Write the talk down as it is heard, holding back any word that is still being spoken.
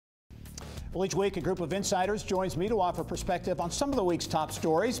Well, each week, a group of insiders joins me to offer perspective on some of the week's top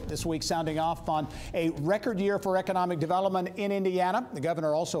stories. This week, sounding off on a record year for economic development in Indiana. The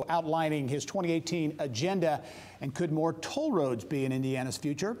governor also outlining his 2018 agenda. And could more toll roads be in Indiana's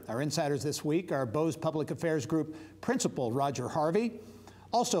future? Our insiders this week are Bose Public Affairs Group Principal Roger Harvey,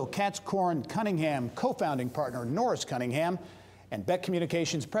 also Katz Korn Cunningham co-founding partner Norris Cunningham, and Beck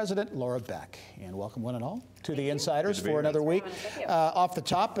Communications President Laura Beck. And welcome one and all to the Insiders for another week. Off the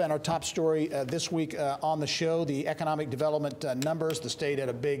top, and our top story this week on the show, the economic development numbers. The state had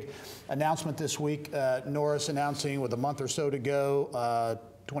a big announcement this week. Norris announcing with a month or so to go,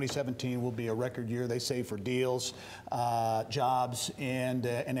 2017 will be a record year, they say, for deals, jobs, and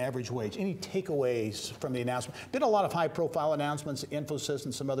an average wage. Any takeaways from the announcement? Been a lot of high-profile announcements, Infosys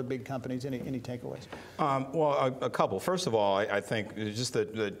and some other big companies. Any takeaways? Well, a couple. First of all, I think just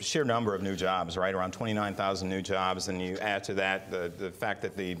the sheer number of new jobs, right? Around 29,000 new jobs, and you add to that the fact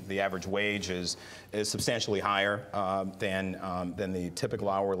that the average wage is substantially higher than the typical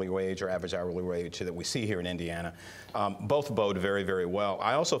hourly wage or average hourly wage that we see here in Indiana. Both bode very, very well.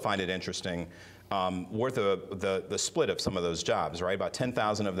 I also find it interesting worth the split of some of those jobs, right? About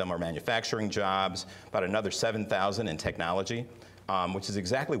 10,000 of them are manufacturing jobs, about another 7,000 in technology, which is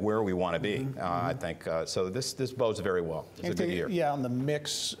exactly where we want to be, I think. So this bodes very well. It's a good year. Yeah, on the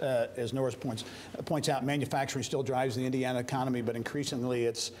mix, as Norris points out, manufacturing still drives the Indiana economy, but increasingly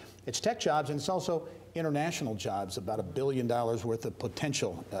it's tech jobs, and it's also international jobs, about $1 billion worth of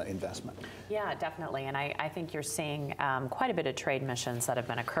potential investment. Yeah, definitely. And I think you're seeing quite a bit of trade missions that have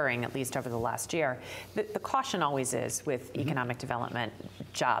been occurring, at least over the last year. The caution always is with economic development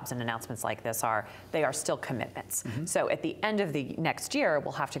jobs and announcements like this they are still commitments. So at the end of the next year,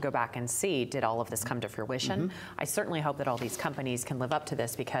 we'll have to go back and see, did all of this come to fruition? I certainly hope that all these companies can live up to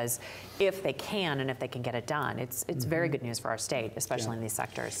this, because if they can and if they can get it done, it's very good news for our state, especially in these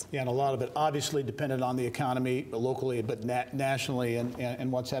sectors. Yeah, and a lot of it obviously dependent on the economy locally, but nationally,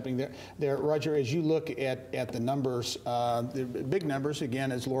 and what's happening there. Roger, as you look at the numbers, the big numbers,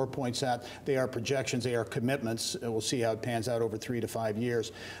 again, as Laura points out, they are projections, they are commitments. We'll see how it pans out over 3 to 5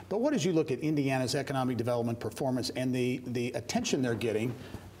 years. But what as you look at Indiana's economic development performance and the attention they're getting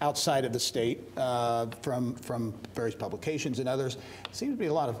outside of the state from various publications and others, seems to be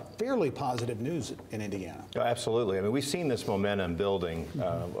a lot of fairly positive news in Indiana. Oh, absolutely. I mean, we've seen this momentum building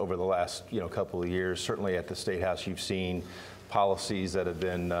over the last couple of years. Certainly at the State House, you've seen policies that have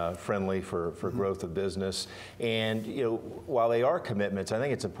been friendly for growth of business. And while they are commitments, I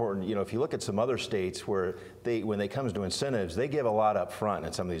think it's important, if you look at some other states where when they comes to incentives, they give a lot up front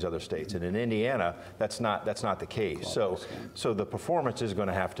in some of these other states. And in Indiana, that's not the case. So the performance is going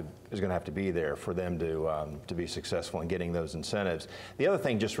to have to be there for them to be successful in getting those incentives. The other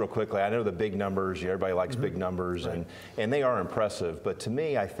thing, just real quickly, I know the big numbers, everybody likes big numbers, right, and they are impressive. But to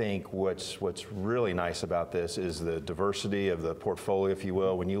me, I think what's really nice about this is the diversity of the portfolio, if you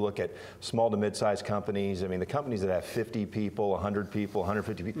will. When you look at small to mid-sized companies, I mean, the companies that have 50 people, 100 people,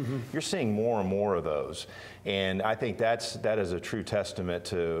 150 people, you're seeing more and more of those. And I think that is a true testament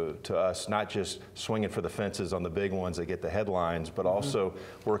to us, not just swinging for the fences on the big ones that get the headlines, but also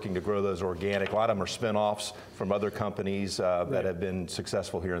working to grow those organic. A lot of them are spinoffs from other companies that have been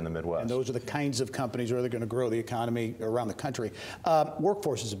successful here in the Midwest. And those are the kinds of companies where they're going to grow the economy around the country.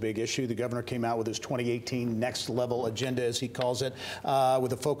 Workforce is a big issue. The governor came out with his 2018 next level agenda, as he calls it,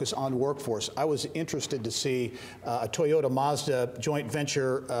 with a focus on workforce. I was interested to see a Toyota Mazda joint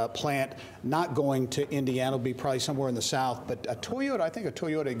venture plant not going to Indiana. It'll be probably somewhere in the South, but I think a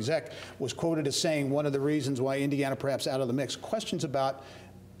Toyota exec was quoted as saying one of the reasons why Indiana perhaps out of the mix. Questions about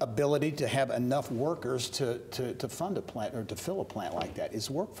ability to have enough workers to fund a plant or to fill a plant like that. Is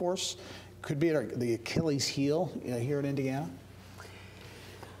workforce could be the Achilles heel here in Indiana?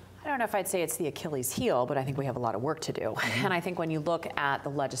 I don't know if I'd say it's the Achilles heel, but I think we have a lot of work to do. And I think when you look at the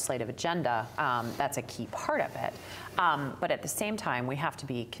legislative agenda, that's a key part of it. But at the same time, we have to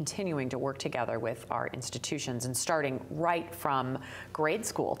be continuing to work together with our institutions and starting right from grade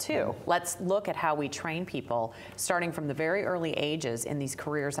school, too. Let's look at how we train people, starting from the very early ages in these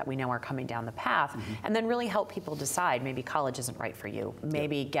careers that we know are coming down the path, and then really help people decide maybe college isn't right for you.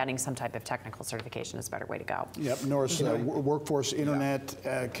 Maybe getting some type of technical certification is a better way to go. Yep, Norris, workforce, internet,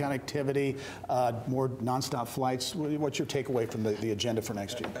 connectivity, more nonstop flights. What's your takeaway from the agenda for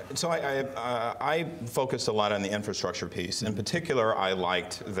next year? So I focused a lot on the infrastructure piece. In particular, I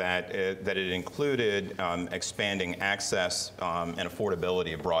liked that it included expanding access and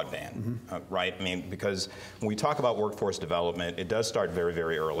affordability of broadband, right? I mean, because when we talk about workforce development, it does start very,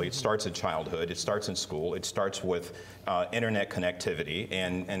 very early. It starts in childhood. It starts in school. It starts with internet connectivity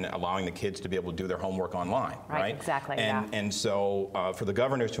and allowing the kids to be able to do their homework online, right? Exactly, and so for the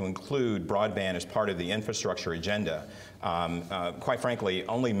governor to to include broadband as part of the infrastructure agenda, quite frankly,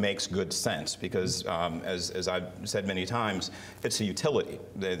 only makes good sense because, as I've said many times, it's a utility.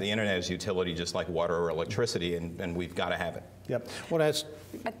 The internet is a utility just like water or electricity, and we've got to have it. Yep.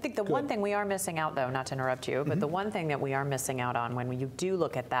 I think the one thing we are missing out, though, not to interrupt you, but the one thing that we are missing out on when you do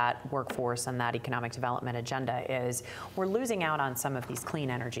look at that workforce and that economic development agenda is we're losing out on some of these clean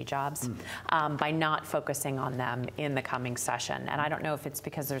energy jobs by not focusing on them in the coming session. And I don't know if it's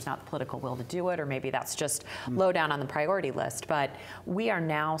because there's not the political will to do it, or maybe that's just low down on the priority list. But we are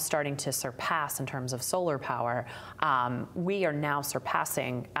now starting to surpass, in terms of solar power, we are now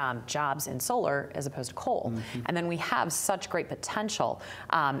surpassing jobs in solar as opposed to coal. And then we have such great potential,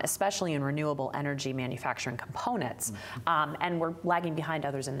 especially in renewable energy manufacturing components, and we're lagging behind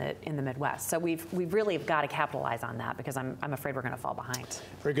others in the Midwest. So we really have got to capitalize on that because I'm afraid we're going to fall behind.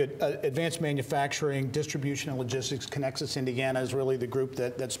 Very good. Advanced Manufacturing, Distribution and Logistics, Connexus Indiana is really the group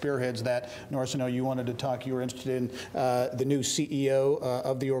that spearheads that. Norris, I know you wanted to talk. You were interested in the new CEO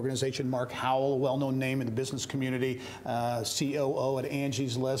of the organization, Mark Howell, a well-known name in the business community, COO at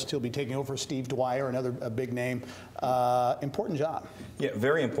Angie's List. He'll be taking over Steve Dwyer, another big name. Important job. Yeah,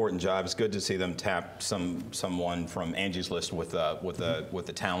 very important job. It's good to see them tap someone from Angie's List with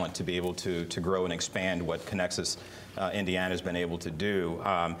the talent to be able to grow and expand what Connexus Indiana has been able to do.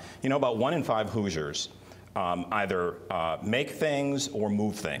 You know, about 1 in 5 Hoosiers either make things or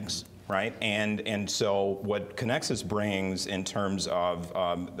move things. Right, and so what Connexus brings in terms of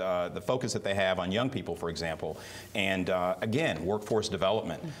the focus that they have on young people, for example, and again, workforce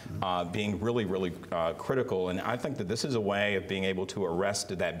development being really, really critical. And I think that this is a way of being able to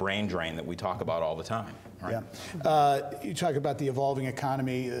arrest that brain drain that we talk about all the time. Right? Yeah. You talk about the evolving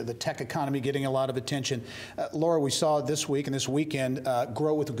economy, the tech economy getting a lot of attention. Laura, we saw this week and this weekend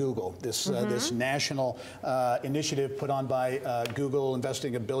Grow with Google, this national initiative put on by Google,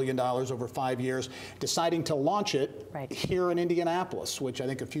 investing $1 billion over 5 years, deciding to launch it here in Indianapolis, which I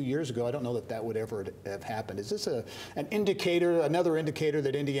think a few years ago, I don't know that would ever have happened. Is this an indicator, another indicator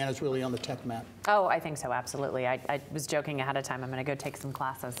that Indiana's really on the tech map? Oh, I think so, absolutely. I was joking ahead of time, I'm going to go take some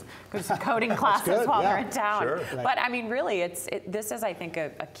classes, go to some coding classes while we're in town. Sure. Right. But I mean, really, this is, I think,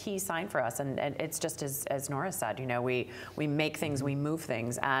 a key sign for us, and it's just as Nora said, you know, we make things, we move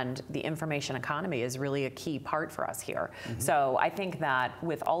things, and the information economy is really a key part for us here. So I think that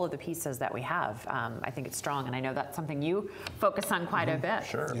with all of the pieces that we have, I think it's strong, and I know that's something you focus on quite a bit.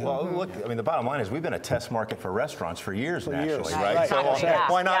 Sure. Yeah. Well, look, I mean, the bottom line is we've been a test market for restaurants for years, nationally, Right. right? So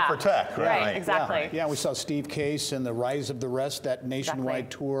Exactly. why not for tech, right? Right, exactly. Yeah, we saw Steve Case and the Rise of the Rest, that nationwide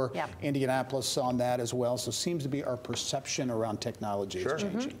tour, Indianapolis on that as well. So it seems to be our perception around technology is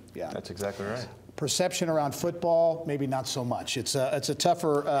changing. Yeah, that's exactly right. Perception around football, maybe not so much. It's a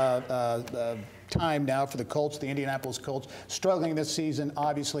tougher time now for the Colts, the Indianapolis Colts, struggling this season.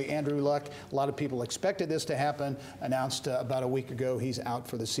 Obviously, Andrew Luck, a lot of people expected this to happen, announced about a week ago he's out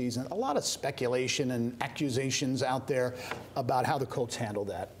for the season. A lot of speculation and accusations out there about how the Colts handle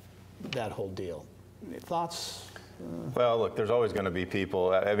that whole deal. Thoughts? Well, look, there's always going to be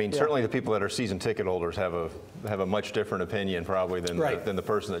people. I mean, certainly the people that are season ticket holders have a much different opinion probably than the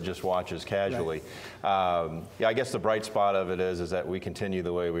person that just watches casually. Yeah, I guess the bright spot of it is that we continue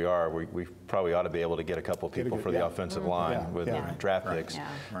the way we are. We probably ought to be able to get a couple people for the offensive line with draft picks.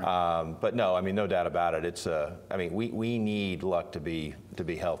 But no, I mean, no doubt about it. It's I mean, we need Luck to be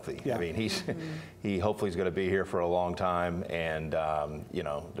healthy. I mean, he hopefully is going to be here for a long time, and you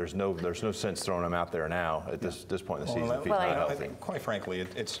know, there's no sense throwing him out there now at this point in the season if he's not healthy. Quite frankly,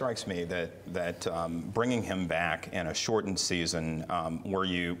 it strikes me that bringing him back in a shortened season,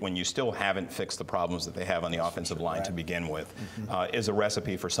 when you still haven't fixed the problems that they have on the offensive line to begin with, is a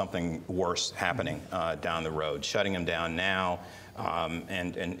recipe for something worse happening down the road. Shutting him down now.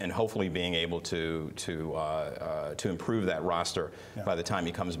 And hopefully being able to improve that roster by the time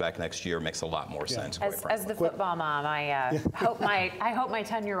he comes back next year makes a lot more sense. As the football mom, I hope my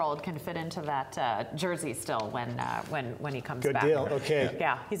 10-year-old can fit into that jersey still when he comes back. Good deal. Okay.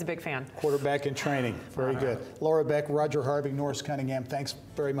 Yeah, he's a big fan. Quarterback in training. Very good. Laura Beck, Roger Harvey, Norris Cunningham. Thanks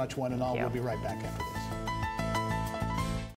very much, one and all. We'll be right back after this.